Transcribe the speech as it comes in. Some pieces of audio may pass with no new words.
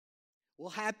Well,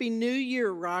 Happy New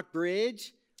Year,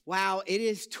 Rockbridge. Wow, it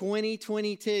is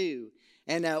 2022.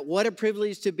 And what a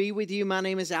privilege to be with you. My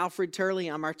name is Alfred Turley.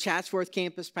 I'm our Chatsworth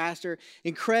campus pastor.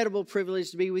 Incredible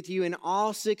privilege to be with you in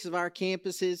all 6 of our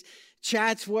campuses: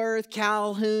 Chatsworth,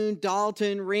 Calhoun,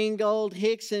 Dalton, Ringgold,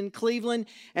 Hickson, Cleveland,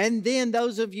 and then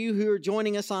those of you who are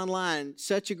joining us online.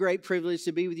 Such a great privilege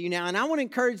to be with you now. And I want to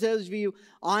encourage those of you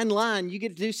online, you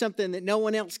get to do something that no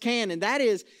one else can, and that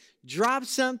is drop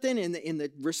something in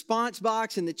the response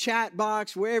box, in the chat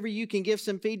box, wherever you can give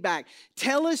some feedback.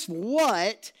 Tell us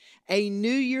what a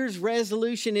New Year's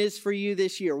resolution is for you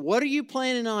this year. What are you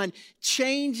planning on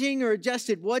changing or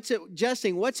adjusting? What's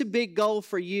a big goal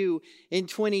for you in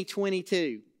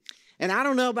 2022? And I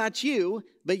don't know about you,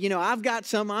 but I've got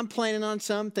some. I'm planning on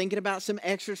some, thinking about some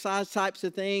exercise types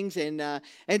of things and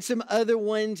some other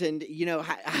ones. And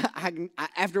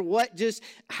after what just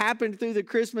happened through the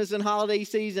Christmas and holiday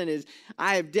season, is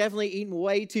I have definitely eaten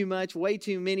way too much, way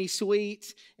too many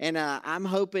sweets, and I'm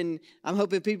hoping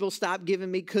people stop giving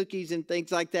me cookies and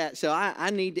things like that. So I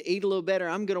need to eat a little better.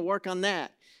 I'm going to work on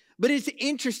that. But it's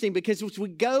interesting because as we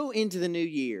go into the new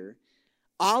year,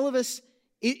 all of us.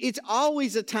 It's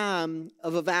always a time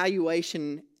of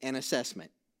evaluation and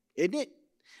assessment, isn't it?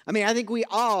 I mean, I think we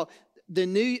all,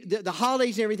 the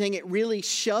holidays and everything, it really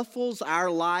shuffles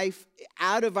our life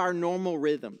out of our normal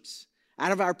rhythms,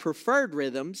 out of our preferred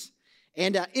rhythms,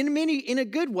 and in a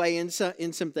good way in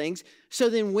some things. So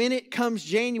then when it comes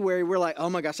January, we're like,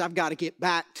 oh my gosh, I've got to get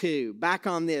back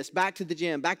on this, back to the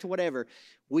gym, back to whatever.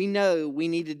 We know we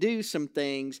need to do some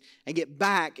things and get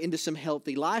back into some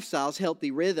healthy lifestyles, healthy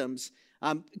rhythms.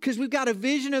 Because we've got a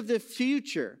vision of the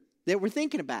future that we're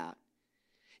thinking about.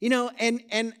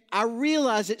 And I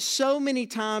realize that so many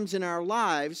times in our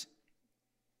lives,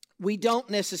 we don't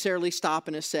necessarily stop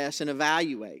and assess and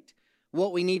evaluate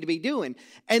what we need to be doing.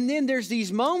 And then there's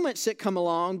these moments that come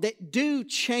along that do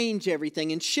change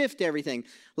everything and shift everything.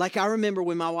 Like I remember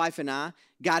when my wife and I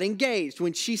got engaged,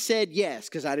 when she said yes,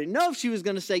 because I didn't know if she was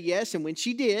going to say yes. And when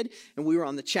she did, and we were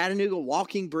on the Chattanooga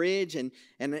walking bridge, and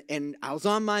I was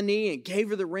on my knee and gave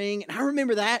her the ring. And I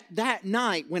remember that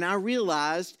night when I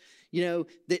realized,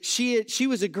 that she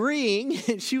was agreeing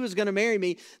and she was going to marry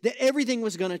me, that everything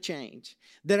was going to change,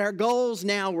 that our goals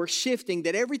now were shifting,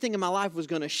 that everything in my life was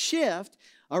going to shift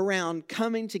around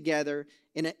coming together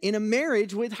in a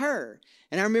marriage with her.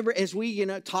 And I remember as we,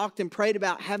 talked and prayed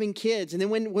about having kids, and then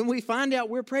when we find out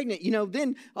we're pregnant,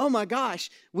 then, oh my gosh,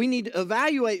 we need to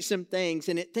evaluate some things.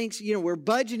 And it thinks, we're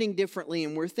budgeting differently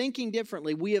and we're thinking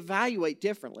differently. We evaluate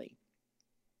differently.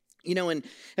 And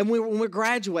when we're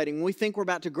graduating, when we think we're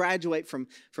about to graduate from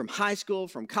high school,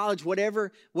 from college,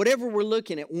 whatever we're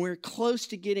looking at, when we're close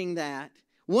to getting that,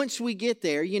 once we get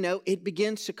there, it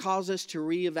begins to cause us to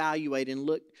reevaluate and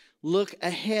look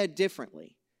ahead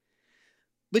differently.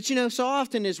 But, so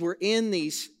often as we're in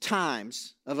these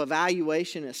times of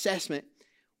evaluation, assessment,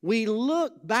 we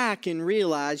look back and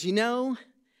realize,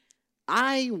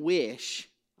 I wish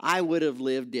I would have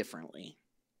lived differently.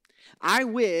 I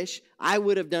wish I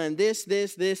would have done this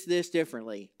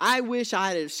differently. I wish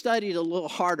I had studied a little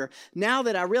harder. Now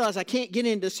that I realize I can't get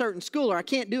into a certain school or I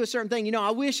can't do a certain thing, I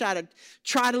wish I'd have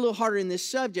tried a little harder in this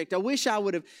subject. I wish I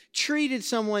would have treated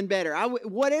someone better.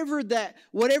 Whatever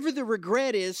the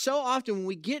regret is, so often when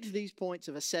we get to these points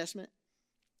of assessment,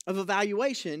 of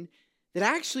evaluation, that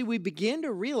actually we begin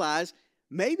to realize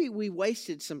maybe we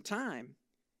wasted some time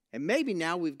and maybe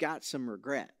now we've got some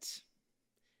regrets.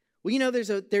 Well, there's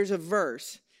a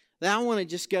verse that I want to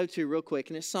just go to real quick,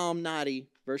 and it's Psalm 90,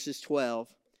 verses 12.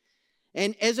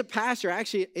 And as a pastor,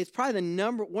 actually, it's probably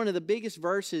one of the biggest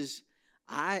verses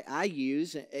I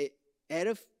use at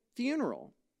a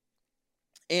funeral.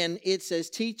 And it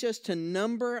says, teach us to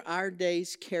number our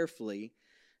days carefully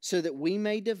so that we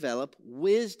may develop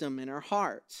wisdom in our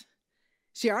hearts.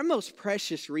 See, our most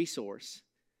precious resource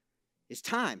is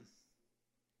time.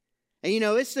 And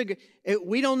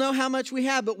we don't know how much we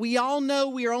have, but we all know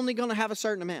we are only going to have a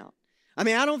certain amount. I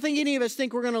mean, I don't think any of us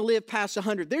think we're going to live past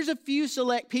 100. There's a few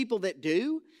select people that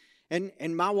do.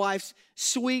 And my wife's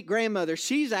sweet grandmother,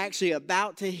 she's actually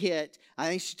about to hit, I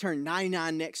think she turned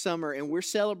 99 next summer, and we're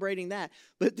celebrating that.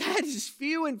 But that is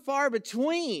few and far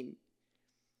between.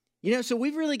 So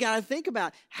we've really got to think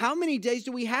about how many days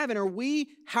do we have, and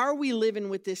how are we living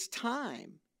with this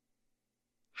time?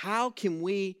 How can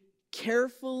we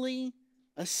carefully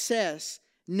assess,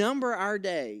 number our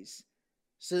days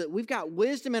so that we've got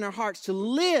wisdom in our hearts to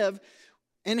live?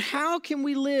 And how can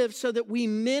we live so that we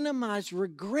minimize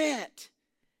regret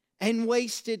and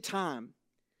wasted time?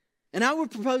 And I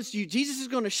would propose to you, Jesus is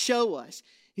going to show us.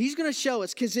 He's going to show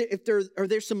us, because if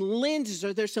there's some lenses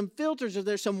or there's some filters or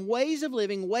there's some ways of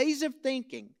living, ways of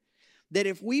thinking that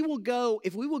if we will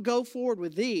go forward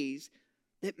with these,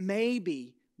 that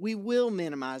maybe we will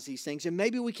minimize these things, and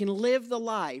maybe we can live the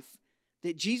life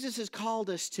that Jesus has called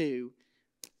us to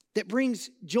that brings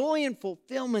joy and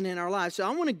fulfillment in our lives. So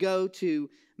I want to go to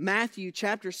Matthew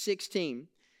chapter 16.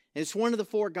 And it's one of the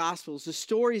four Gospels, the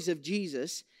stories of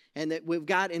Jesus, and that we've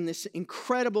got in this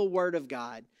incredible Word of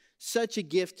God. Such a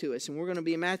gift to us. And we're going to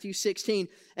be in Matthew 16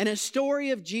 and a story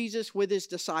of Jesus with his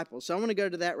disciples. So I want to go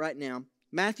to that right now.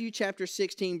 Matthew chapter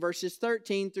 16, verses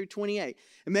 13 through 28.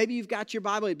 And maybe you've got your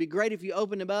Bible. It'd be great if you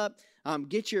open them up.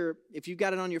 If you've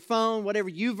got it on your phone, whatever.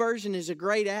 YouVersion is a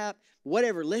great app.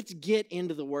 Whatever. Let's get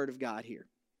into the Word of God here.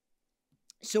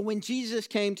 So when Jesus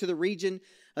came to the region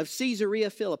of Caesarea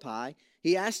Philippi,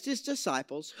 he asked his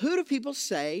disciples, "Who do people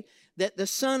say that the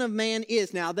Son of Man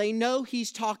is?" Now, they know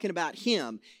he's talking about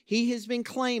him. He has been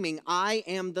claiming, "I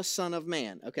am the Son of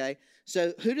Man." Okay?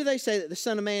 So who do they say that the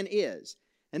Son of Man is?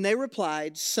 And they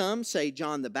replied, "Some say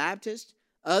John the Baptist,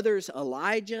 others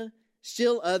Elijah,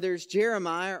 still others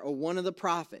Jeremiah or one of the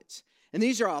prophets." And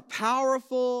these are all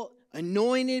powerful,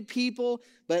 anointed people,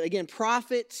 but again,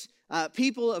 prophets,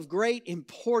 people of great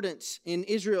importance in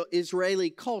Israeli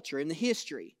culture, in the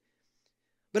history.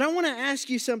 But I want to ask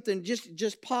you something,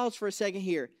 just pause for a second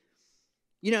here.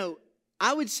 You know,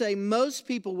 I would say most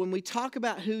people, when we talk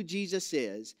about who Jesus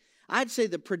is, I'd say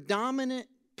the predominant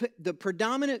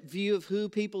view of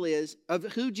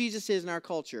who Jesus is in our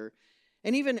culture,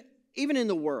 and even in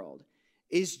the world,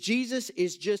 is Jesus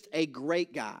is just a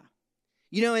great guy.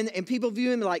 You know, and people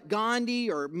view him like Gandhi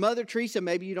or Mother Teresa.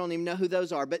 Maybe you don't even know who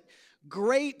those are, but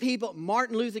great people,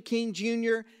 Martin Luther King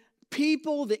Jr.,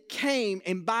 people that came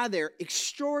and by their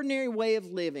extraordinary way of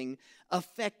living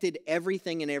affected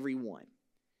everything and everyone.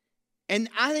 And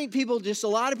I think a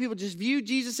lot of people just view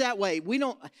Jesus that way.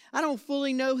 I don't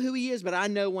fully know who he is, but I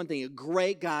know one thing: a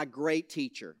great guy, great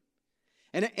teacher.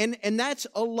 And that's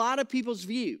a lot of people's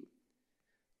view.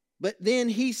 But then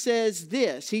he says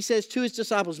this. He says to his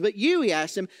disciples, "But you," he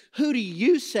asked them, "who do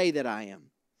you say that I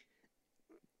am?"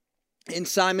 And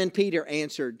Simon Peter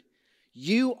answered,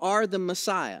 "You are the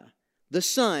Messiah, the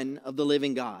Son of the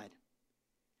living God."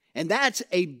 And that's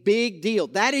a big deal.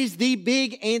 That is the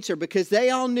big answer, because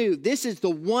they all knew this is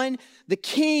the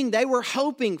king they were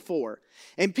hoping for.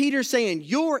 And Peter's saying,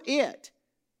 "You're it."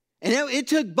 And it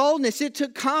took boldness, it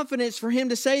took confidence for him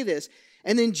to say this.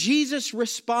 And then Jesus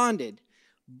responded,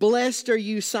 "Blessed are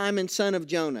you, Simon, son of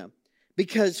Jonah,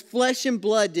 because flesh and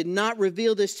blood did not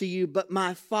reveal this to you, but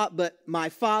my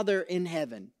Father in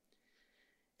heaven.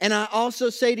 And I also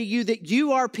say to you that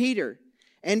you are Peter,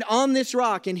 and on this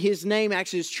rock," and his name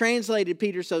actually is translated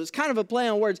Peter, so it's kind of a play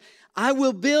on words, "I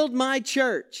will build my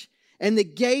church, and the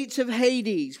gates of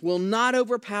Hades will not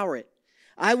overpower it.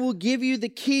 I will give you the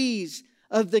keys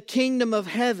of the kingdom of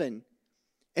heaven.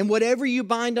 And whatever you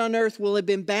bind on earth will have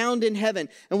been bound in heaven,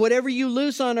 and whatever you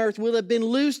loose on earth will have been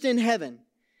loosed in heaven."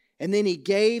 And then he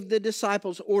gave the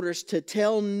disciples orders to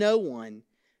tell no one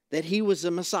that he was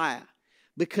the Messiah,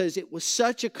 because it was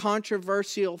such a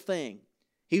controversial thing.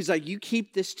 He was like, "You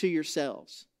keep this to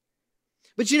yourselves."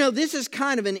 But you know, this is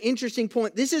kind of an interesting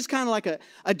point. This is kind of like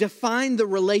a define the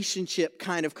relationship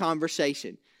kind of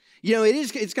conversation. You know,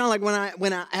 it's kind of like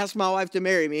when I asked my wife to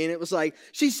marry me, and it was like,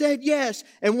 she said yes.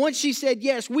 And once she said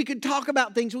yes, we could talk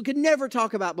about things we could never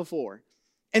talk about before.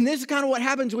 And this is kind of what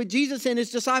happens with Jesus and his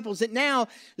disciples, that now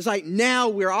it's like, now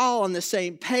we're all on the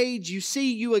same page. You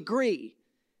see, you agree.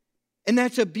 And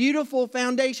that's a beautiful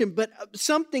foundation. But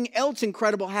something else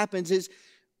incredible happens is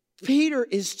Peter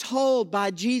is told by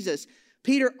Jesus,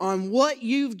 "Peter, on what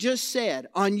you've just said,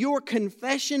 on your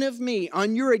confession of me,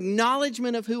 on your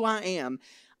acknowledgement of who I am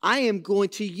going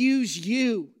to use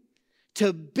you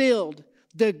to build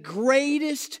the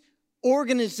greatest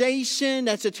organization,"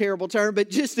 that's a terrible term, but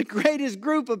just the greatest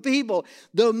group of people,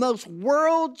 the most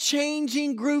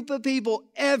world-changing group of people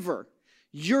ever.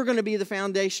 You're going to be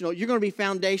foundational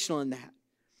in that.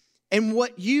 And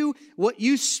what you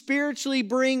spiritually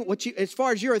bring, as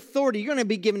far as your authority, you're going to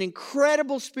be given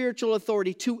incredible spiritual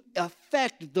authority to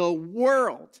affect the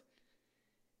world.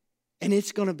 And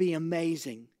it's going to be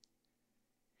amazing.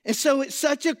 And so it's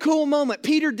such a cool moment.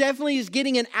 Peter definitely is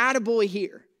getting an attaboy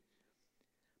here.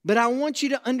 But I want you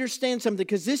to understand something,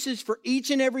 because this is for each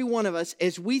and every one of us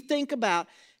as we think about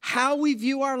how we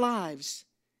view our lives.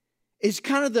 Is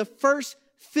kind of the first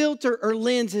filter or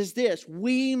lens is this: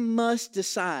 we must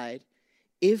decide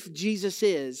if Jesus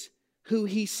is who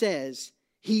he says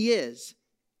he is.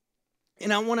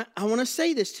 And I want to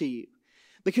say this to you,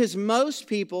 because most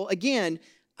people, again,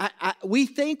 we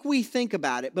think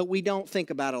about it, but we don't think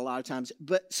about it a lot of times.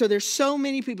 But so there's so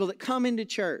many people that come into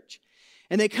church,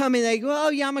 And they come and they go, oh,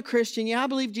 yeah, I'm a Christian. Yeah, I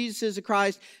believe Jesus is the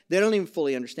Christ. They don't even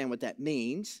fully understand what that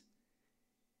means.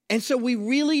 And so we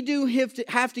really do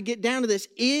have to get down to this.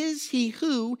 Is he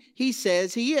who he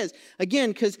says he is?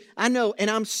 Again, because I know, and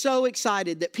I'm so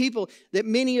excited that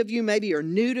many of you maybe are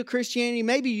new to Christianity.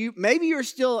 Maybe you're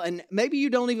still, and maybe you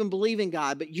don't even believe in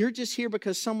God, but you're just here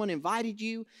because someone invited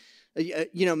you.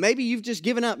 Maybe you've just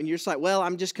given up and you're just like, well,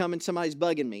 I'm just coming. Somebody's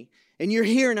bugging me. And you're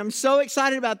here, and I'm so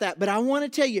excited about that. But I want to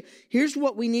tell you, here's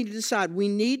what we need to decide. We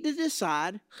need to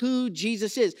decide who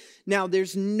Jesus is. Now,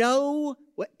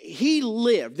 he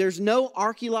lived. There's no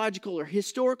archaeological or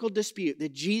historical dispute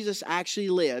that Jesus actually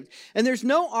lived. And there's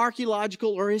no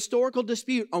archaeological or historical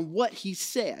dispute on what he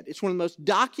said. It's one of the most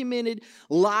documented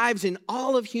lives in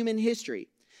all of human history.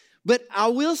 But I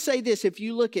will say this, if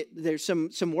you look at, there's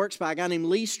some works by a guy named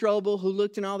Lee Strobel who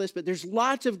looked in all this, but there's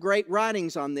lots of great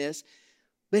writings on this.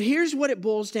 But here's what it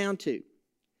boils down to.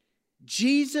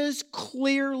 Jesus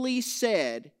clearly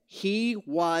said he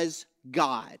was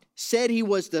God. Said he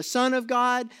was the Son of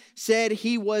God. Said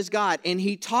he was God. And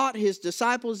he taught his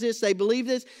disciples this. They believe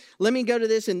this. Let me go to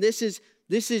this. And this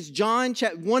is John,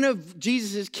 one of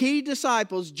Jesus' key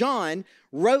disciples, John,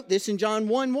 wrote this in John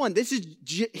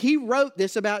 1:1. He wrote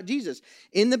this about Jesus.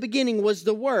 In the beginning was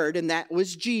the Word, and that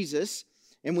was Jesus.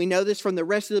 And we know this from the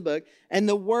rest of the book. And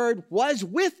the Word was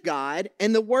with God,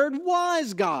 and the Word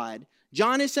was God.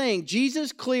 John is saying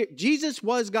Jesus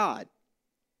was God.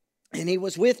 And he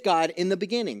was with God in the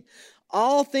beginning.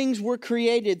 All things were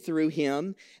created through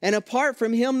him. And apart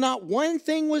from him, not one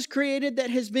thing was created that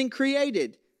has been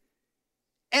created.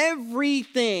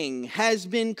 Everything has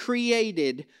been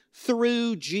created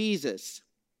through Jesus.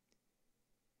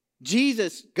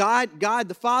 Jesus, God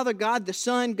the Father, God the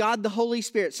Son, God the Holy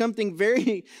Spirit. Something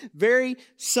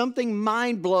something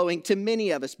mind-blowing to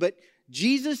many of us. But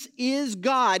Jesus is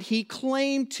God. He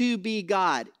claimed to be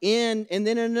God. And then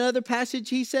in another passage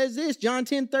he says this, John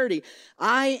 10:30,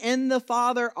 I and the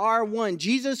Father are one.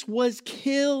 Jesus was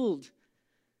killed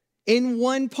in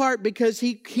one part because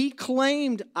he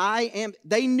claimed I am.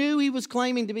 They knew he was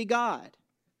claiming to be God.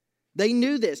 They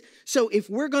knew this. So if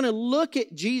we're going to look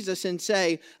at Jesus and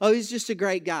say, oh, he's just a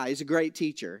great guy, he's a great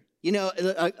teacher.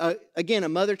 Again, a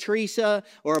Mother Teresa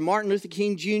or a Martin Luther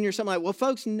King Jr., something like, well,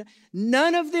 folks,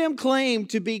 none of them claimed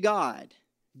to be God.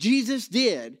 Jesus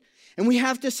did. And we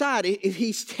have to decide, if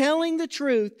he's telling the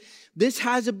truth, this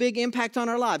has a big impact on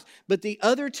our lives. But the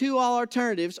other two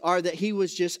alternatives are that he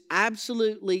was just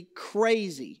absolutely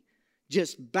crazy,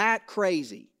 just bat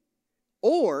crazy.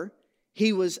 Or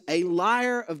he was a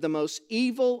liar of the most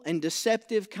evil and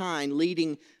deceptive kind,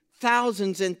 leading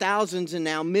thousands and thousands and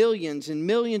now millions and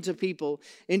millions of people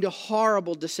into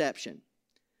horrible deception.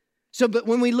 But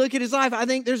when we look at his life, I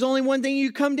think there's only one thing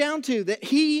you come down to, that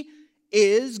he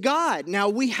is God. Now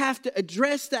we have to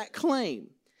address that claim.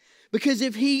 Because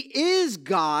if he is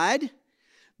God,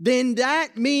 then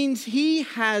that means he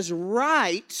has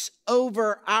rights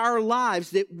over our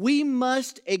lives that we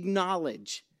must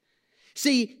acknowledge.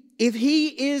 See, if he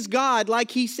is God,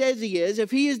 like he says he is, if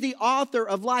he is the author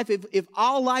of life, if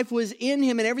all life was in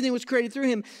him and everything was created through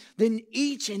him, then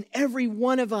each and every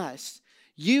one of us,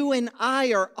 you and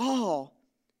I, are all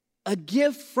a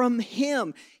gift from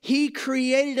him. He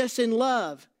created us in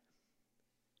love.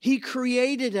 He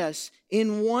created us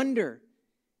in wonder.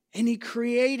 And he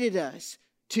created us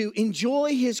to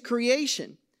enjoy his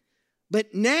creation.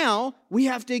 But now we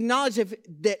have to acknowledge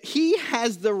that he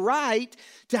has the right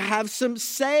to have some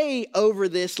say over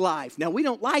this life. Now, we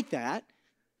don't like that,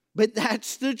 but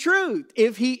that's the truth.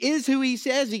 If he is who he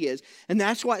says he is. And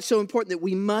that's why it's so important that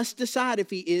we must decide if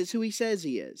he is who he says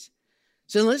he is.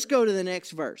 So let's go to the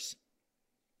next verse.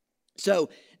 So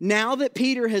now that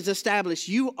Peter has established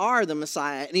you are the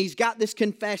Messiah, and he's got this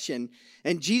confession,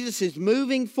 and Jesus is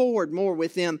moving forward more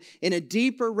with them in a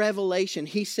deeper revelation,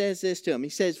 he says this to him. He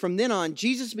says, from then on,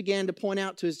 Jesus began to point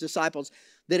out to his disciples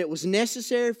that it was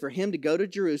necessary for him to go to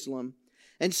Jerusalem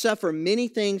and suffer many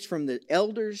things from the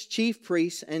elders, chief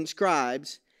priests, and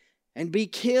scribes, and be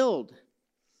killed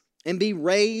and be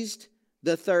raised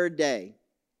the third day.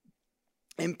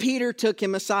 And Peter took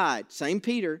him aside, same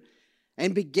Peter,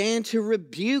 and began to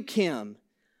rebuke him.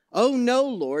 Oh no,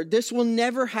 Lord, this will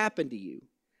never happen to you.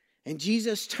 And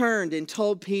Jesus turned and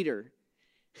told Peter,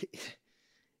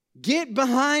 get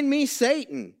behind me,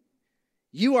 Satan.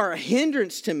 You are a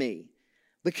hindrance to me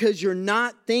because you're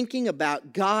not thinking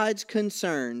about God's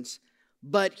concerns,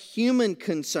 but human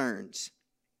concerns.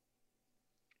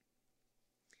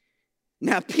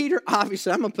 Now, Peter,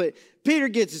 obviously, Peter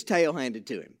gets his tail handed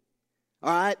to him.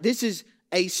 All right, this is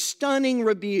a stunning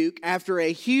rebuke. After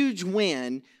a huge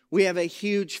win, we have a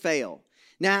huge fail.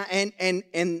 Now,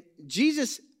 and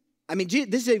Jesus,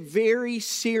 this is a very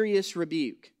serious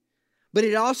rebuke, but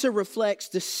it also reflects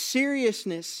the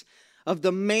seriousness of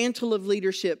the mantle of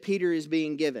leadership Peter is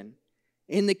being given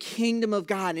in the kingdom of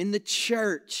God, in the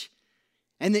church,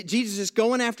 and that Jesus is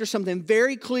going after something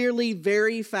very clearly,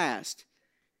 very fast.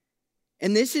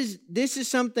 And this is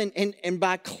something, and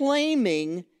by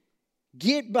claiming,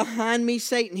 "Get behind me,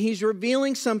 Satan," he's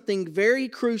revealing something very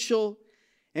crucial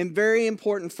and very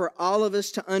important for all of us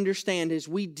to understand as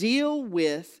we deal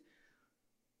with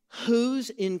who's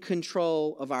in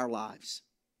control of our lives.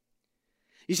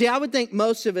 You see, I would think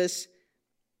most of us,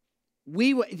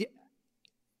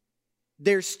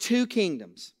 there's two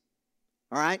kingdoms,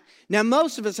 all right? Now,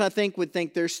 most of us, I think, would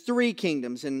think there's three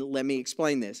kingdoms, and let me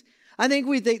explain this. I think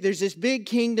we think there's this big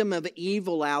kingdom of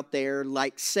evil out there,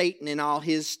 like Satan and all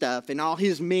his stuff and all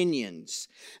his minions.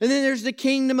 And then there's the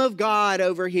kingdom of God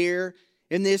over here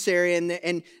in this area,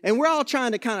 and we're all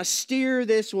trying to kind of steer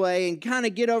this way and kind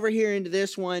of get over here into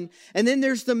this one. And then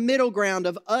there's the middle ground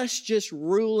of us just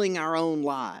ruling our own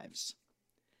lives.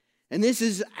 And this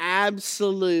is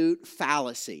absolute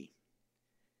fallacy.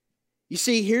 You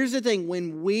see, here's the thing.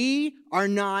 When we are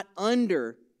not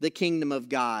under the kingdom of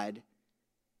God,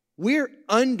 we're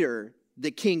under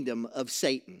the kingdom of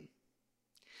Satan.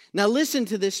 Now listen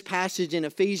to this passage in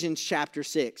Ephesians chapter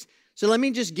 6. So let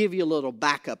me just give you a little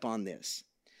backup on this.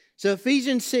 So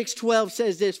Ephesians 6:12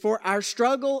 says this, "For our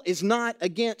struggle is not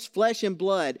against flesh and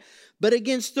blood, but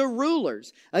against the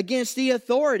rulers, against the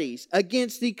authorities,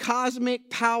 against the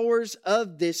cosmic powers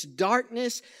of this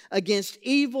darkness, against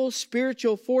evil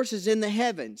spiritual forces in the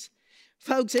heavens."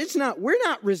 Folks, we're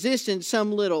not resisting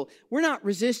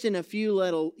a few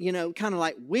little, kind of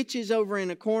like witches over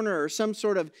in a corner or some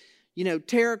sort of,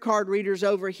 tarot card readers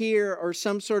over here or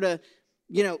some sort of,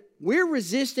 we're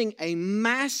resisting a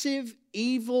massive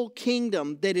evil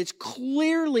kingdom that is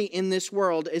clearly in this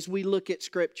world as we look at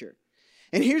Scripture.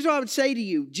 And here's what I would say to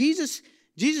you. Jesus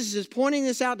is pointing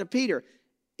this out to Peter.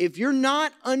 If you're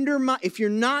not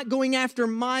going after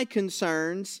my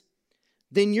concerns,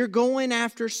 then you're going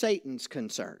after Satan's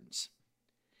concerns.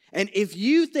 And if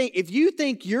you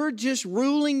think you're just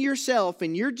ruling yourself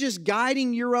and you're just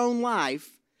guiding your own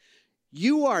life,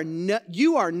 you are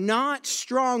not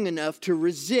strong enough to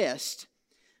resist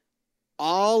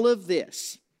all of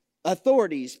this.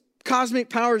 Authorities, cosmic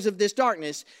powers of this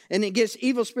darkness, and it gets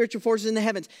evil spiritual forces in the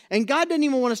heavens. And God doesn't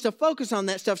even want us to focus on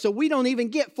that stuff, so we don't even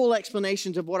get full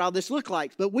explanations of what all this looks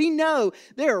like. But we know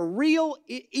there are real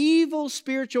evil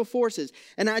spiritual forces.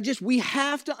 And we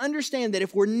have to understand that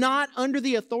if we're not under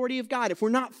the authority of God, if we're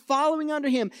not following under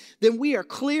Him, then we are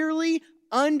clearly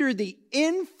under the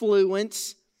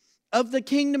influence of the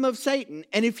kingdom of Satan.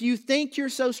 And if you think you're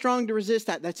so strong to resist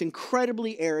that, that's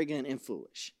incredibly arrogant and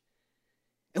foolish.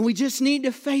 And we just need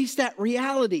to face that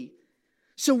reality.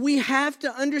 So we have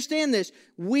to understand this.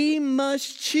 We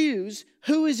must choose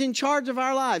who is in charge of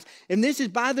our lives. And this is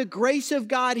by the grace of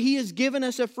God. He has given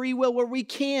us a free will where we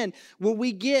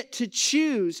get to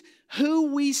choose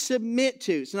who we submit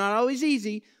to. It's not always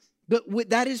easy, but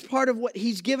that is part of what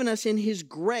He's given us in His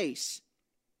grace.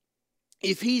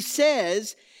 If He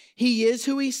says He is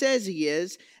who He says He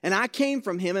is, and I came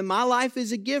from Him, and my life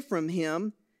is a gift from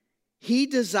Him, He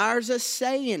desires a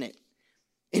say in it.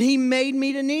 And He made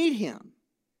me to need Him.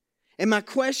 And my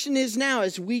question is now,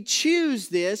 as we choose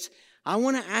this, I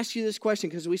want to ask you this question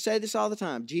because we say this all the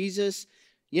time. Jesus,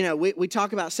 we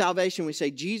talk about salvation. We say,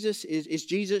 is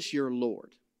Jesus your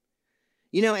Lord?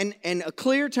 And a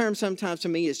clear term sometimes to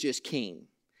me is just king.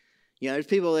 There's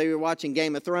people that are watching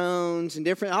Game of Thrones and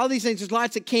all these things. There's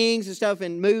lots of kings and stuff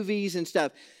in movies and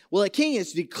stuff. Well, a king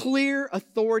is the clear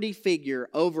authority figure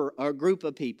over a group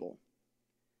of people.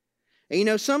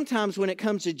 And sometimes when it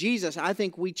comes to Jesus, I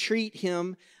think we treat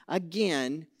Him,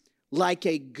 again, like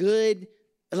a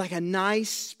nice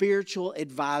spiritual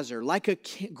advisor, like a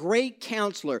great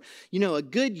counselor, a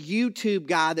good YouTube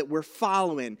guy that we're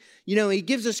following. He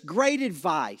gives us great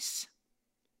advice.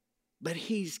 But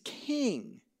He's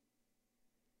king.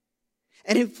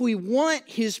 And if we want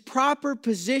His proper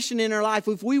position in our life,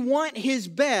 if we want His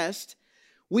best,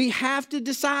 we have to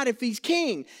decide if He's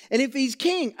king. And if He's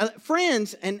king,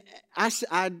 friends, and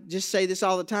I just say this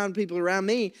all the time to people around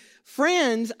me,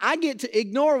 friends, I get to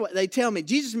ignore what they tell me.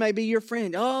 Jesus may be your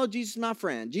friend. Oh, Jesus is my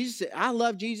friend. Jesus, I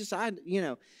love Jesus. I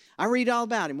read all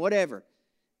about Him, whatever.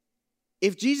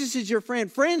 If Jesus is your friend,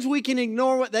 friends, we can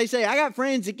ignore what they say. I got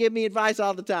friends that give me advice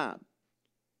all the time.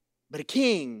 But a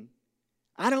king,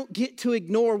 I don't get to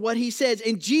ignore what He says.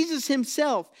 And Jesus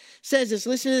Himself says this.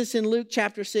 Listen to this in Luke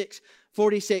chapter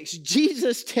 6:46.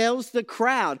 Jesus tells the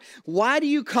crowd, "Why do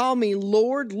you call me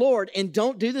Lord, Lord, and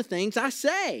don't do the things I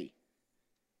say?"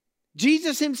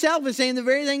 Jesus himself is saying the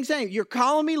very thing same. You're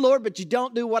calling me Lord, but you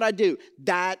don't do what I do.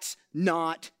 That's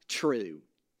not true.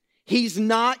 He's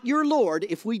not your Lord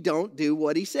if we don't do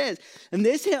what he says. And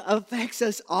this affects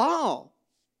us all.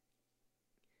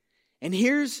 And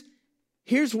here's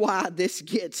why this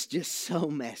gets just so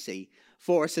messy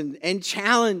for us and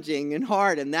challenging and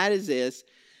hard. And that is this.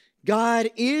 God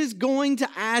is going to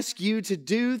ask you to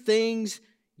do things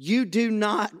you do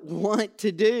not want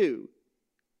to do.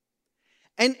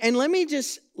 And let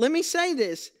me say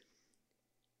this.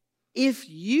 If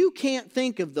you can't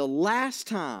think of the last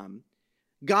time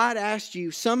God asked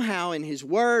you somehow in his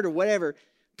word or whatever,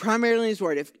 primarily in his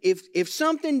word, if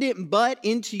something didn't butt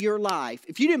into your life,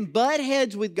 if you didn't butt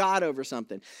heads with God over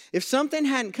something, if something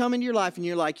hadn't come into your life and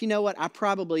you're like, you know what,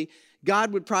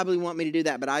 God would probably want me to do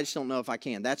that, but I just don't know if I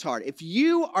can. That's hard. If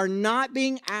you are not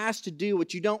being asked to do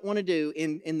what you don't want to do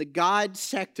in the God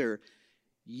sector,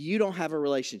 you don't have a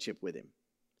relationship with him.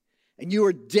 And you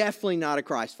are definitely not a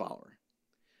Christ follower.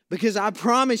 Because I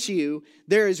promise you,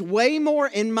 there is way more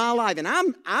in my life. And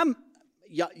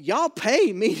y'all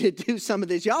pay me to do some of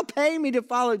this. Y'all pay me to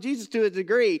follow Jesus to a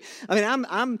degree. I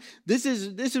mean, this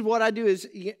is what I do is,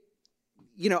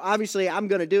 obviously I'm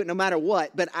going to do it no matter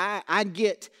what. But I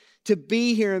get to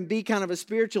be here and be kind of a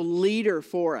spiritual leader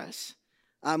for us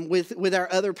with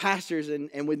our other pastors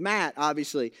and with Matt,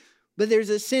 obviously. But there's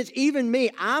a sense, even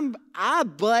me, I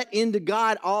butt into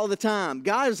God all the time.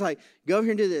 God is like, go over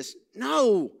here and do this.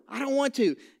 No, I don't want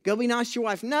to. Go be nice to your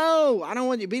wife. No, I don't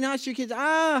want you. Be nice to your kids.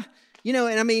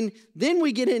 Then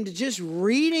we get into just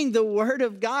reading the Word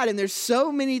of God. And there's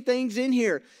so many things in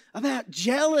here about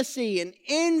jealousy and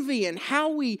envy and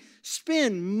how we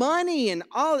spend money and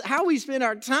how we spend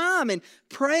our time and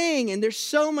praying. And there's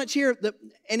so much here.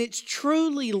 And it's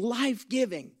truly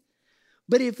life-giving.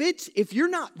 But if you're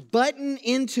not buttoned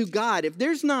into God, if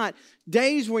there's not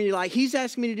days when you're like, he's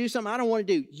asking me to do something I don't want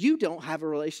to do, you don't have a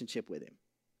relationship with him.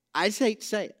 I just hate to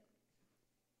say it.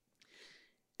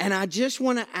 And I just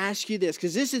want to ask you this,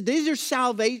 because these are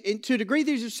salvation, to a degree,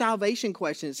 these are salvation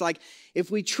questions. It's like, if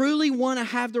we truly want to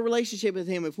have the relationship with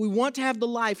him, if we want to have the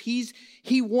life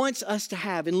he wants us to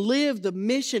have and live the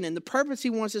mission and the purpose he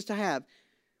wants us to have,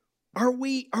 are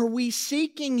we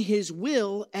seeking his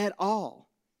will at all?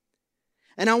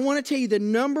 And I want to tell you the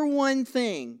number one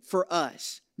thing for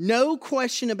us, no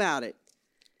question about it,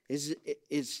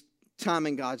 is time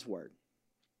in God's Word.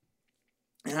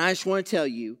 And I just want to tell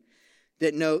you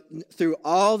that through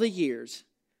all the years,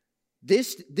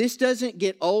 this doesn't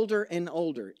get older and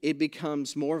older. It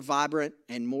becomes more vibrant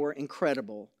and more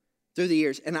incredible through the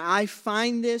years. And I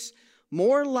find this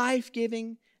more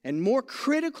life-giving and more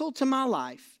critical to my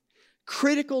life.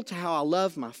 Critical to how I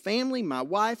love my family, my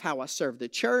wife, how I serve the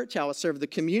church, how I serve the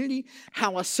community,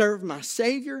 how I serve my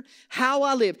Savior, how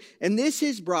I live. And this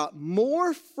has brought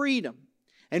more freedom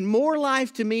and more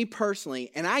life to me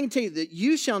personally. And I can tell you that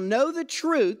you shall know the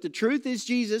truth. The truth is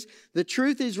Jesus. The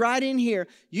truth is right in here.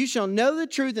 You shall know the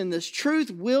truth, and this truth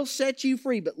will set you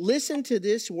free. But listen to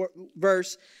this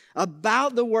verse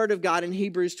about the Word of God in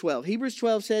Hebrews 12. Hebrews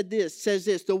 12 says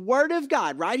this, the Word of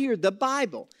God, right here, the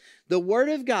Bible, the Word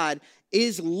of God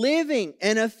is living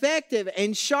and effective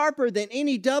and sharper than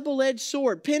any double-edged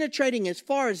sword, penetrating as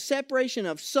far as separation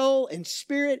of soul and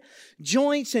spirit,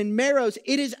 joints and marrows.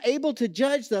 It is able to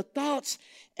judge the thoughts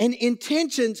and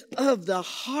intentions of the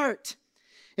heart.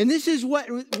 And this is what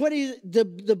is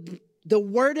the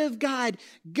Word of God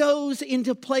goes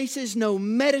into places no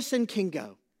medicine can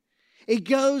go. It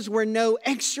goes where no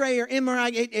X-ray or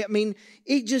MRI,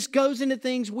 it just goes into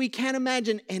things we can't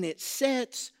imagine, and it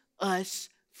sets us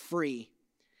free.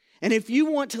 And if you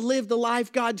want to live the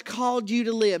life God's called you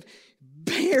to live,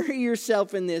 bury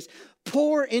yourself in this,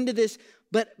 pour into this.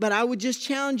 But I would just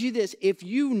challenge you this. If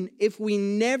we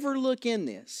never look in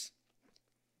this,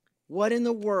 what in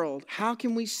the world, how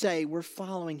can we say we're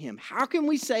following him? How can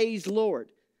we say he's Lord?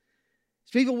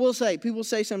 People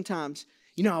say sometimes,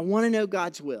 I want to know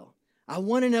God's will. I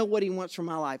want to know what he wants for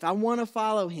my life. I want to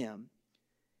follow him.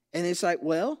 And it's like,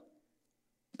 well,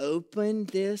 open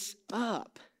this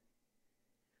up.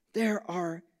 There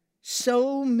are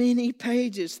so many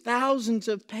pages, thousands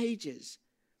of pages.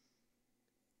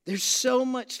 There's so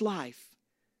much life,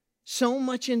 so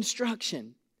much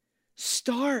instruction.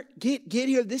 Get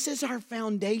here. This is our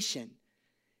foundation.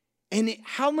 And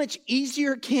how much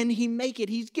easier can he make it?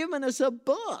 He's given us a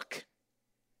book.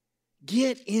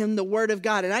 Get in the Word of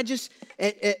God. And I just,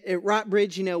 at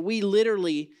Rockbridge, we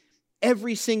literally,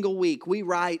 every single week, we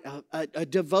write a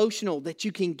devotional that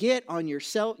you can get on your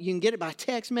cell. You can get it by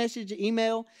text message,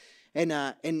 email,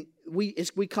 and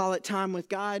we call it Time with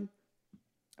God.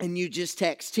 and you just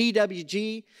text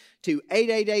TWG to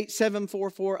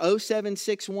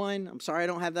 888-744-0761. I'm sorry I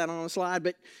don't have that on the slide,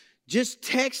 but just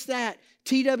text that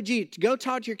TWG. Go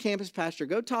talk to your campus pastor.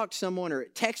 Go talk to someone, or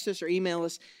text us or email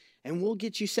us, and we'll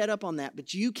get you set up on that.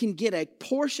 But you can get a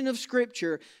portion of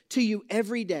Scripture to you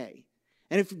every day.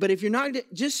 But if you're not,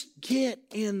 just get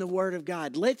in the Word of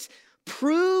God. Let's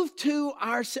prove to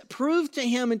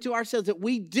Him and to ourselves that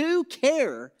we do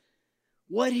care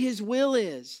what His will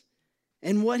is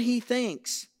and what He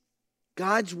thinks.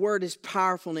 God's Word is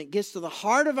powerful, and it gets to the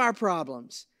heart of our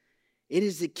problems. It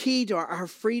is the key to our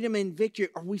freedom and victory.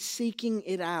 Are we seeking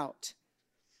it out?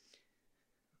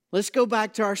 Let's go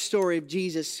back to our story of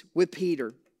Jesus with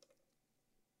Peter.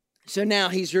 So now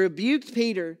He's rebuked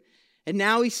Peter, and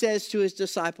now He says to His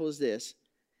disciples this: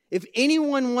 if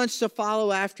anyone wants to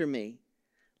follow after me,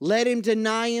 let him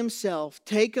deny himself,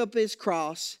 take up his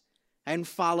cross, and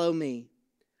follow me.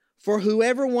 For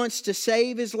whoever wants to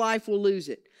save his life will lose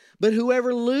it, but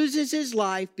whoever loses his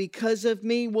life because of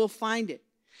me will find it.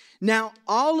 Now,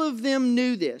 all of them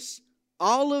knew this.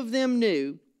 All of them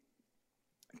knew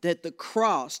that the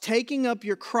cross, taking up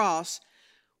your cross,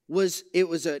 was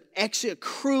a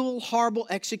cruel, horrible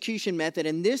execution method.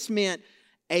 And this meant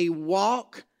a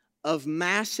walk of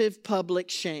massive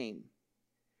public shame.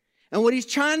 And what he's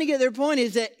trying to get their point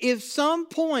is that if some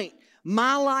point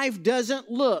my life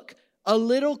doesn't look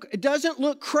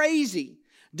crazy,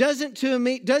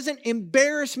 doesn't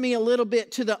embarrass me a little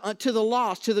bit to the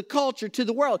lost, to the culture, to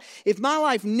the world. If my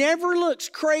life never looks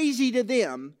crazy to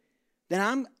them,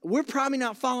 then we're probably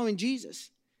not following Jesus.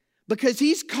 Because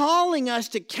He's calling us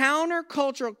to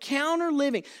counter-cultural,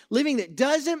 counter-living, living that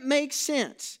doesn't make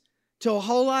sense to a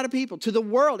whole lot of people, to the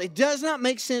world. It does not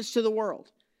make sense to the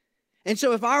world. And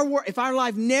so if our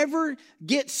life never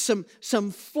gets some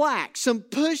flack, some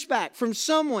pushback from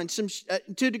someone,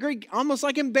 to a degree almost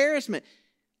like embarrassment,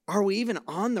 are we even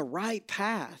on the right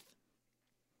path?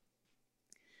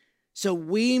 So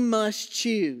we must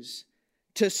choose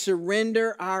to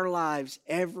surrender our lives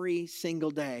every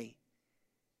single day.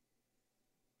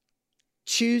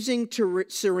 Choosing to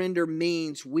surrender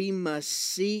means we must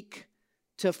seek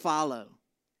to follow.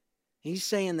 He's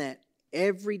saying that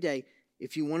every day.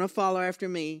 If you want to follow after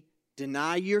me,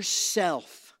 deny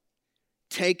yourself,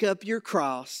 take up your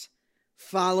cross,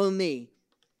 follow me.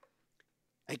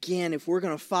 Again, if we're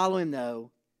going to follow Him,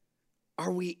 though,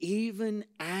 are we even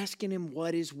asking Him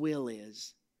what His will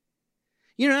is?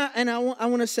 You know, and I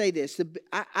want to say this.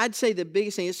 I'd say the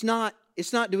biggest thing, it's not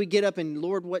do we get up and,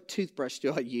 Lord, what toothbrush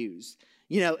do I use?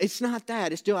 You know, it's not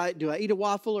that. It's do I eat a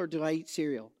waffle or do I eat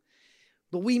cereal?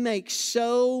 But we make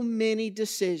so many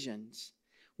decisions.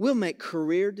 We'll make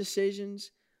career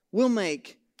decisions. We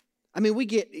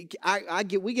get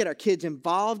our kids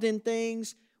involved in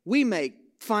things. We make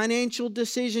financial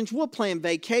decisions. We'll plan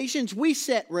vacations.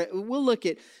 We'll look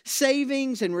at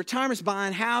savings and retirements,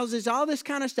 buying houses, all this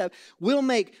kind of stuff. We'll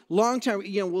make long-term,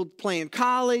 we'll plan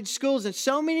college, schools, and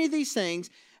so many of these things.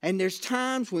 And there's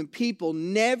times when people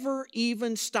never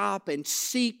even stop and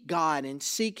seek God and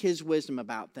seek His wisdom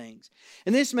about things.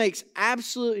 And this makes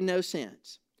absolutely no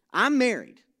sense. I'm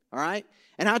married. All right?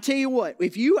 And I'll tell you what,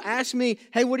 if you ask me,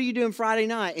 hey, what are you doing Friday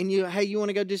night? And you want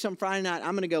to go do something Friday night?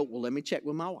 I'm going to go, well, let me check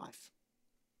with my wife.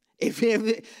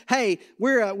 Hey,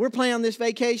 we're planning on this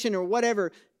vacation or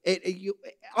whatever.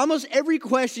 Almost every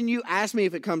question you ask me,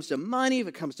 if it comes to money, if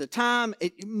it comes to time,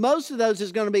 most of those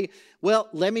is going to be, well,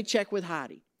 let me check with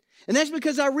Heidi. And that's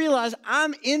because I realize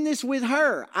I'm in this with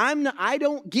her. I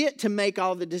don't get to make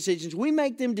all the decisions. We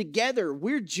make them together.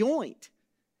 We're joint.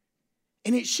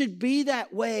 And it should be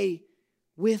that way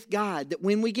with God, that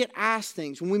when we get asked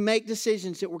things, when we make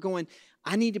decisions, that we're going,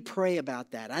 I need to pray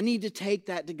about that. I need to take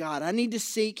that to God. I need to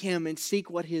seek Him and seek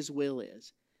what His will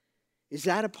is. Is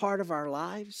that a part of our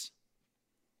lives?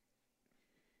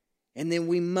 And then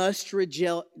we must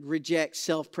reject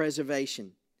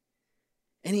self-preservation.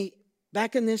 And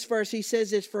back in this verse, he says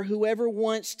this: for whoever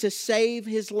wants to save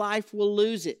his life will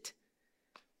lose it.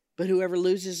 But whoever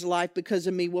loses his life because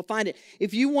of me will find it.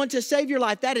 If you want to save your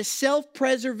life, that is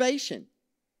self-preservation.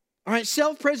 All right,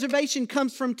 self-preservation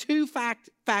comes from two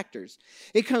factors.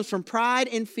 It comes from pride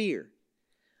and fear.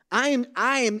 I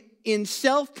am in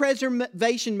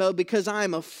self-preservation mode because I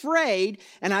am afraid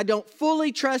and I don't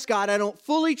fully trust God. I don't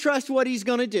fully trust what He's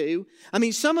going to do. I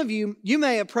mean, some of you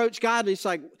may approach God, it's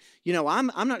like,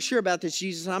 I'm not sure about this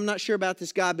Jesus. I'm not sure about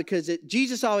this God, because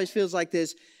Jesus always feels like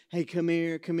this. Hey, come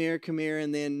here,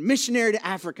 and then missionary to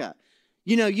Africa.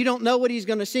 You don't know what He's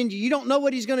going to send you. You don't know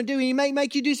what He's going to do. He may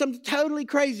make you do something totally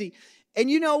crazy. And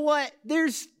you know what?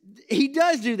 He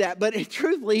does do that, but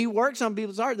truthfully, He works on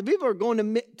people's hearts. The people are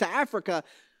going to Africa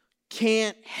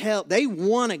can't help. They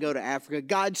want to go to Africa.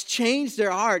 God's changed their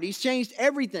heart. He's changed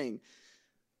everything.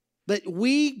 But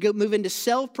we move into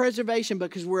self-preservation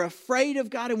because we're afraid of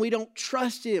God and we don't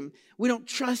trust Him. We don't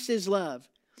trust His love.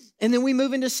 And then we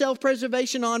move into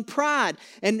self-preservation on pride.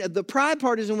 And the pride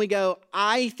part is when we go,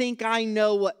 I think I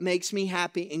know what makes me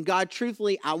happy. And God,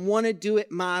 truthfully, I want to do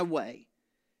it my way.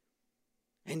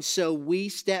 And so we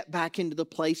step back into the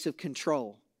place of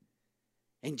control.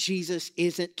 And Jesus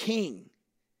isn't king.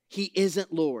 He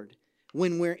isn't Lord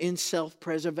when we're in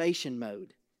self-preservation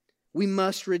mode. We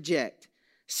must reject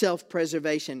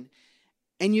self-preservation.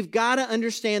 And you've got to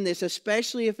understand this,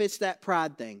 especially if it's that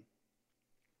pride thing.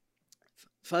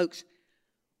 Folks,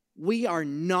 we are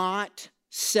not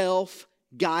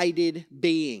self-guided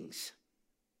beings.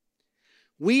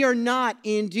 We are not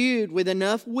endued with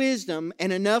enough wisdom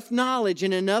and enough knowledge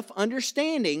and enough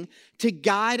understanding to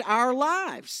guide our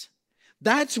lives.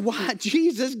 That's why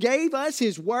Jesus gave us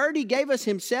His Word. He gave us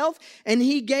Himself, and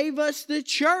He gave us the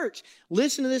church.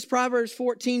 Listen to this, Proverbs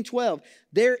 14:12.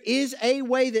 There is a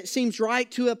way that seems right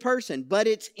to a person, but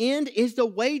its end is the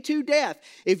way to death.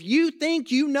 If you think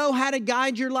you know how to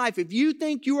guide your life, if you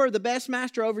think you are the best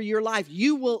master over your life,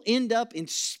 you will end up in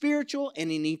spiritual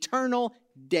and in eternal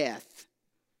death.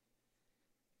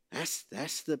 That's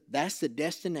the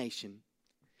destination.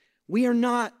 We are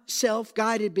not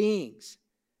self-guided beings.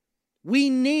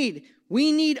 We need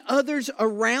others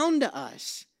around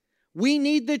us. We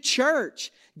need the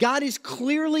church. God has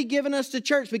clearly given us the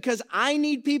church because I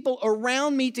need people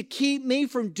around me to keep me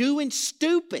from doing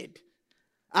stupid.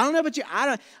 I don't know about you.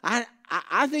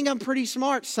 I think I'm pretty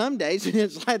smart some days. And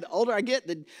it's like the older I get,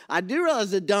 I do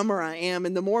realize the dumber I am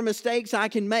and the more mistakes I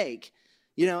can make.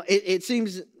 You know, it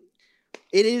seems...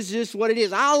 It is just what it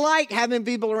is. I like having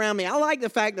people around me. I like the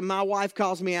fact that my wife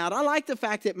calls me out. I like the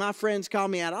fact that my friends call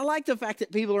me out. I like the fact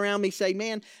that people around me say,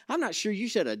 man, I'm not sure you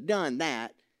should have done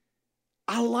that.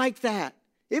 I like that.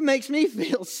 It makes me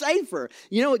feel safer.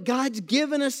 You know what? God's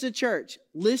given us the church.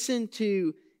 Listen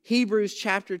to Hebrews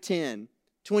chapter 10,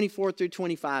 24 through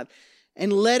 25.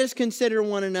 And let us consider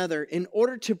one another in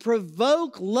order to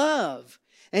provoke love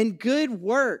and good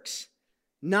works,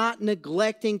 not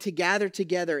neglecting to gather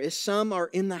together as some are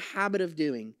in the habit of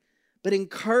doing, but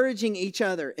encouraging each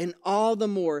other, and all the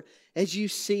more as you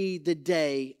see the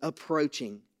day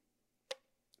approaching.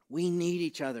 We need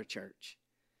each other, church.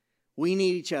 We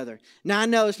need each other. Now, I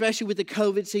know, especially with the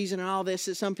COVID season and all this,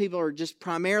 that some people are just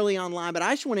primarily online, but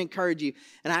I just want to encourage you,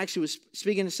 and I actually was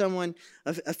speaking to someone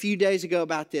a few days ago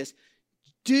about this.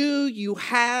 Do you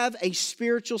have a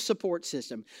spiritual support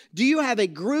system? Do you have a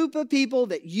group of people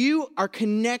that you are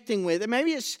connecting with? And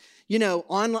maybe it's, you know,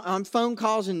 on phone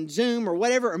calls and Zoom or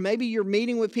whatever, or maybe you're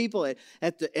meeting with people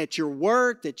at your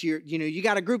work, that you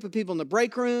got a group of people in the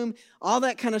break room, all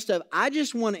that kind of stuff. I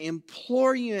just want to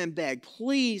implore you and beg,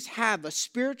 please have a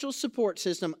spiritual support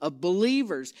system of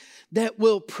believers that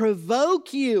will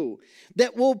provoke you,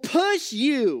 that will push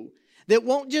you, that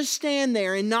won't just stand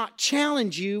there and not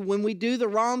challenge you when we do the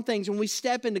wrong things, when we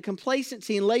step into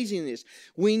complacency and laziness.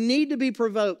 We need to be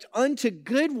provoked unto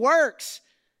good works.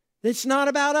 That's not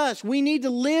about us. We need to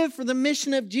live for the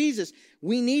mission of Jesus.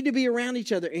 We need to be around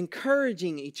each other,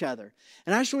 encouraging each other.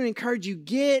 And I just want to encourage you,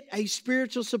 get a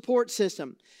spiritual support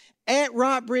system. At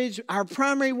Rockbridge, our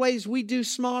primary ways we do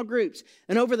small groups.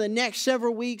 And over the next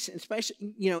several weeks,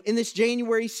 especially, in this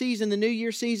January season, the New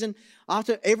Year season,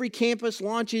 every campus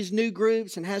launches new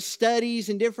groups and has studies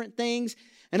and different things.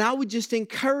 And I would just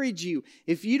encourage you,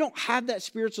 if you don't have that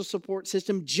spiritual support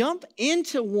system, jump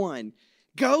into one.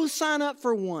 Go sign up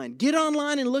for one. Get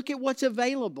online and look at what's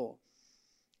available.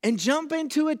 And jump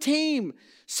into a team.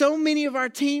 So many of our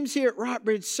teams here at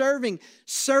Rockbridge serving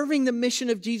the mission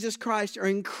of Jesus Christ are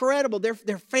incredible. They're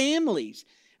families.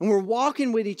 And we're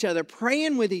walking with each other,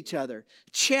 praying with each other,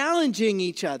 challenging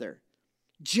each other.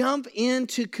 Jump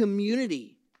into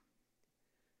community.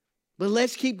 But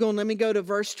let's keep going. Let me go to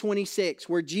verse 26,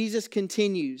 where Jesus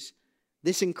continues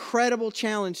this incredible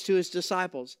challenge to His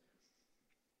disciples.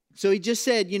 So He just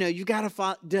said, you got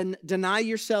to deny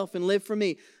yourself and live for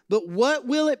me. But what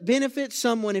will it benefit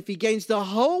someone if he gains the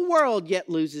whole world yet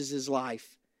loses his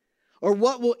life? Or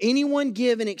what will anyone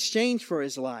give in exchange for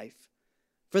his life?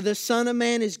 For the Son of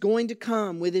Man is going to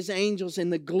come with His angels in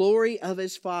the glory of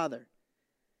His Father.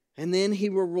 And then He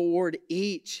will reward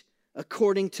each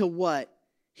according to what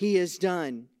he has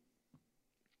done.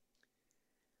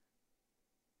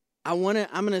 I'm going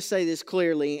to say this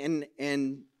clearly,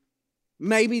 and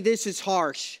maybe this is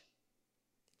harsh.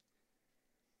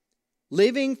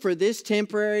 Living for this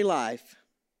temporary life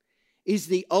is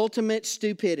the ultimate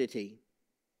stupidity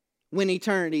when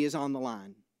eternity is on the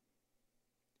line.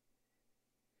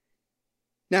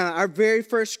 Now, our very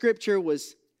first scripture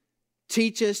was,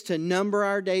 teach us to number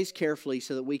our days carefully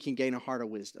so that we can gain a heart of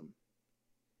wisdom.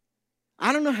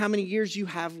 I don't know how many years you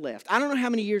have left. I don't know how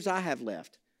many years I have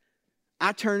left.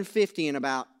 I turned 50 in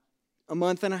about a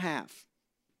month and a half.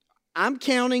 I'm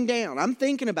counting down. I'm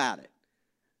thinking about it.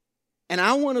 And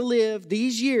I want to live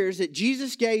these years that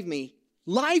Jesus gave me.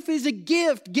 Life is a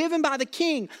gift given by the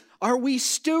King. Are we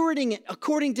stewarding it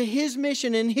according to His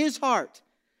mission and His heart?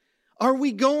 Are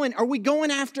we going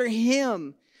after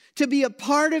Him to be a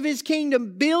part of His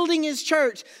kingdom, building His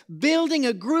church, building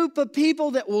a group of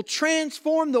people that will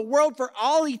transform the world for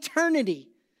all eternity?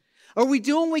 Are we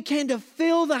doing what we can to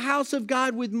fill the house of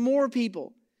God with more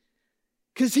people?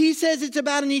 Because He says it's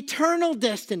about an eternal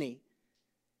destiny.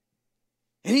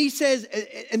 And He says,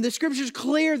 and the scripture is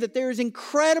clear that there is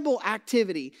incredible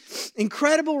activity,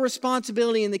 incredible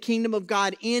responsibility in the kingdom of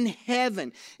God in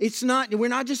heaven. We're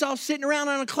not just all sitting around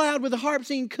on a cloud with a harp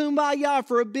singing Kumbaya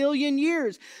for 1 billion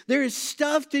years. There is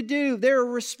stuff to do. There are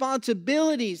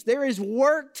responsibilities. There is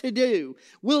work to do.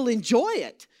 We'll enjoy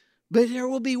it, but there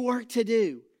will be work to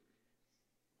do.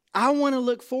 I want to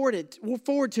look forward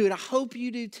to it. I hope you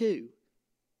do too.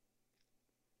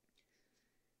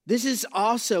 This is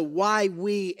also why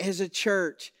we as a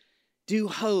church do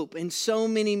hope in so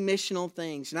many missional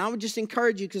things. And I would just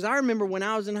encourage you, because I remember when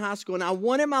I was in high school and I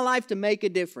wanted my life to make a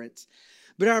difference.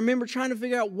 But I remember trying to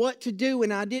figure out what to do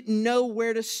and I didn't know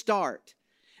where to start.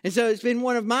 And so it's been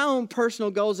one of my own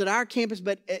personal goals at our campus,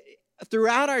 but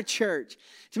throughout our church,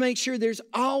 to make sure there's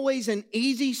always an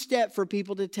easy step for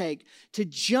people to take to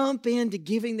jump into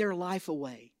giving their life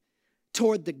away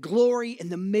toward the glory and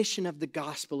the mission of the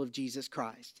gospel of Jesus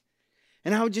Christ.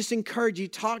 And I would just encourage you,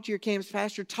 talk to your campus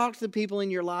pastor, talk to the people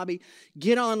in your lobby,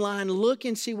 get online, look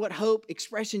and see what hope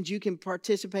expressions you can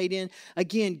participate in.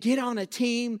 Again, get on a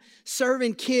team,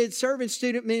 serving kids, serving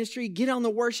student ministry, get on the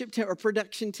worship team or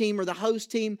production team or the host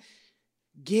team.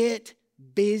 Get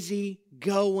busy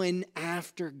going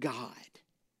after God.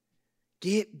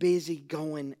 Get busy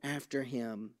going after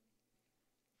Him.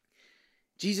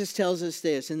 Jesus tells us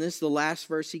this, and this is the last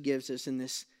verse He gives us in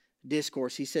this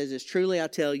discourse. He says this, truly I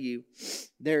tell you,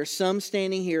 there are some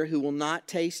standing here who will not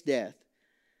taste death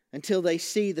until they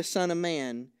see the Son of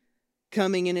Man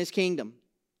coming in His kingdom.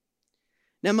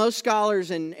 Now, most scholars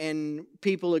and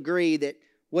people agree that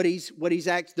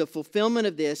the fulfillment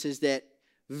of this is that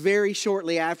very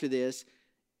shortly after this,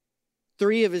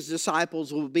 3 of His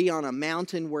disciples will be on a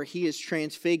mountain where He is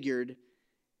transfigured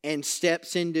and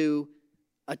steps into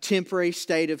a temporary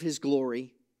state of His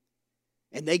glory.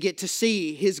 And they get to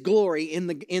see His glory in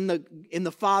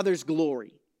the Father's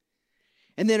glory.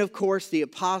 And then, of course, the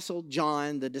apostle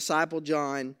John, the disciple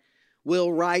John,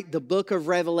 will write the book of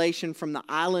Revelation from the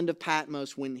island of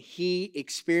Patmos when he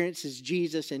experiences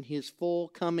Jesus in His full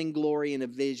coming glory in a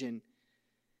vision.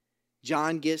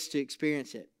 John gets to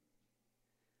experience it.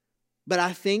 But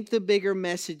I think the bigger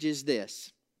message is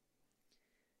this.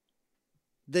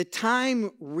 The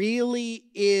time really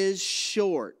is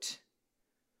short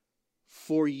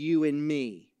for you and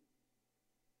me.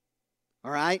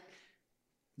 All right?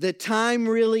 The time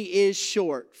really is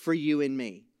short for you and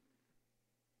me.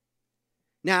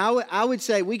 Now, I would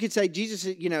say, we could say Jesus,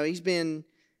 Jesus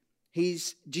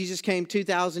came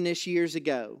 2,000-ish years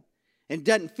ago. And it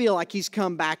doesn't feel like He's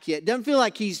come back yet. It doesn't feel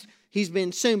like He's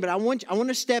been soon. But I want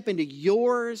to step into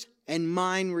yours and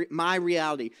my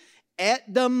reality.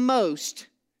 At the most,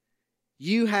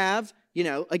 you have,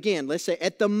 again, let's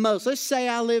say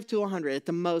I live to 100. At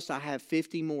the most, I have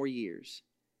 50 more years.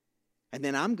 And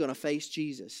then I'm going to face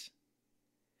Jesus.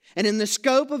 And in the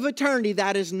scope of eternity,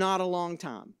 that is not a long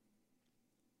time.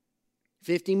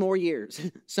 50 more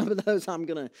years. Some of those I'm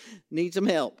going to need some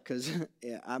help because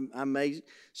I may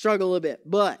struggle a little bit.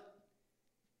 But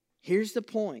here's the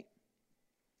point.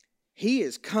 He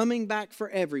is coming back for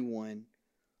everyone,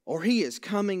 or He is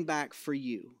coming back for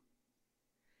you.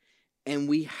 And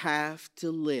we have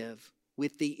to live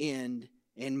with the end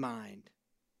in mind.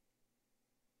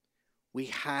 We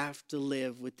have to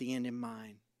live with the end in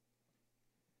mind.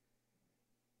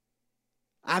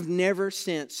 I've never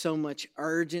sensed so much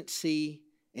urgency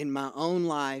in my own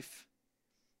life,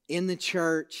 in the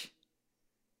church,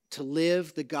 to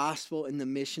live the gospel and the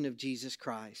mission of Jesus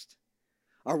Christ.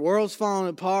 Our world's falling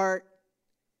apart.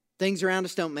 Things around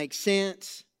us don't make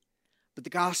sense. But the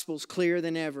gospel's clearer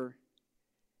than ever.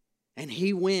 And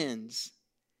He wins.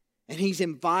 And He's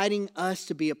inviting us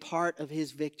to be a part of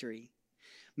His victory.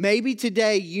 Maybe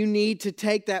today you need to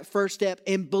take that first step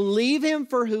and believe Him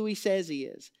for who He says He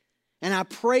is. And I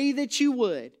pray that you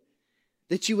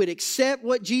would accept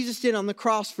what Jesus did on the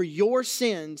cross for your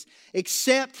sins,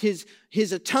 accept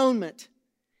His atonement,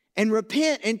 and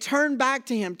repent and turn back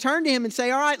to Him. Turn to Him and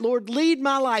say, all right, Lord, lead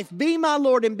my life. Be my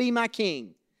Lord and be my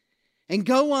King. And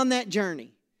go on that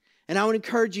journey. And I would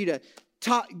encourage you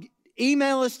to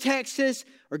email us, text us,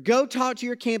 or go talk to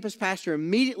your campus pastor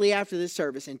immediately after this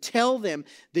service and tell them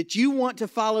that you want to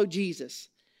follow Jesus.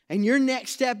 And your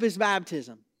next step is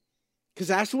baptism. Because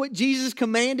that's what Jesus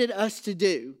commanded us to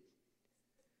do.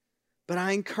 But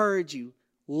I encourage you,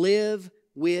 live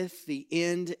with the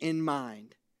end in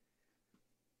mind.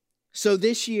 So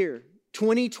this year,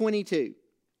 2022,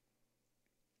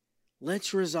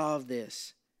 let's resolve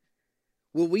this.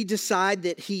 Will we decide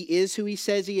that He is who He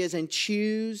says He is and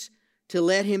choose to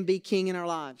let Him be King in our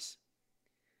lives?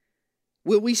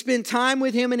 Will we spend time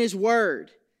with Him in His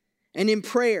Word and in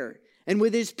prayer and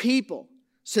with His people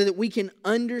so that we can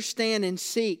understand and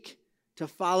seek to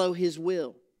follow His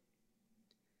will?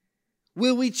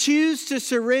 Will we choose to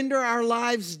surrender our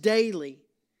lives daily,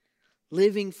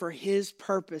 living for His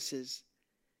purposes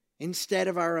instead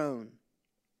of our own?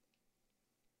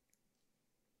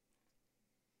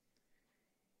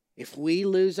 If we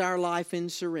lose our life in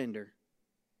surrender,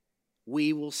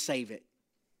 we will save it.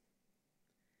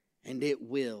 And it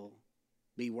will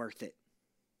be worth it.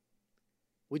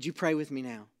 Would you pray with me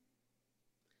now?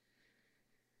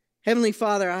 Heavenly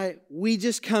Father, we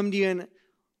just come to you, and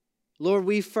Lord,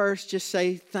 we first just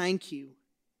say thank you.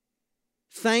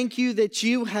 Thank you that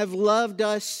you have loved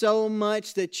us so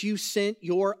much that you sent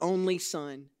your only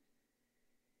Son.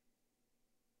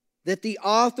 That the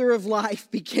author of life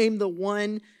became the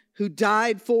one who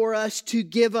died for us to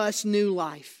give us new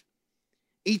life.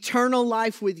 Eternal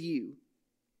life with you.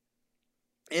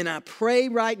 And I pray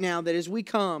right now that as we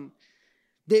come,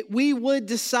 that we would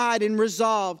decide and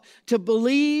resolve to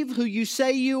believe who you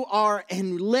say you are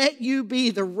and let you be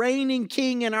the reigning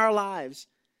King in our lives.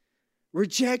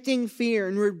 Rejecting fear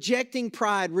and rejecting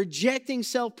pride, rejecting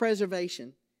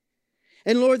self-preservation.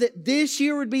 And Lord, that this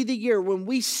year would be the year when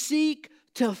we seek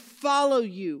to follow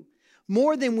you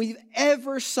more than we've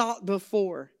ever sought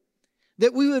before.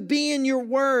 That we would be in your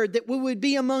word, that we would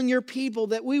be among your people,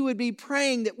 that we would be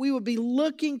praying, that we would be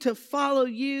looking to follow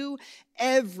you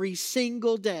every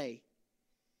single day.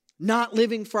 Not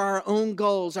living for our own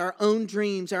goals, our own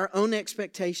dreams, our own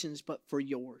expectations, but for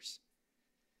yours.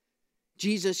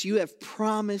 Jesus, you have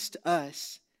promised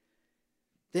us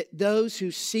that those who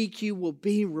seek you will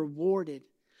be rewarded.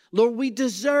 Lord, we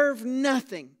deserve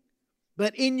nothing,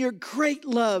 but in your great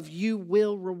love, you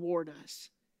will reward us.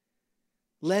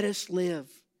 Let us live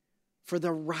for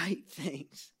the right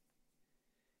things.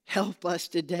 Help us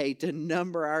today to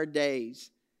number our days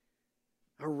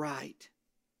aright,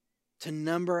 to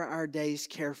number our days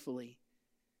carefully,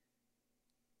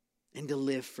 and to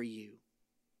live for you.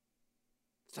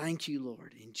 Thank you,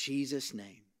 Lord, in Jesus'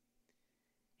 name.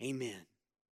 Amen.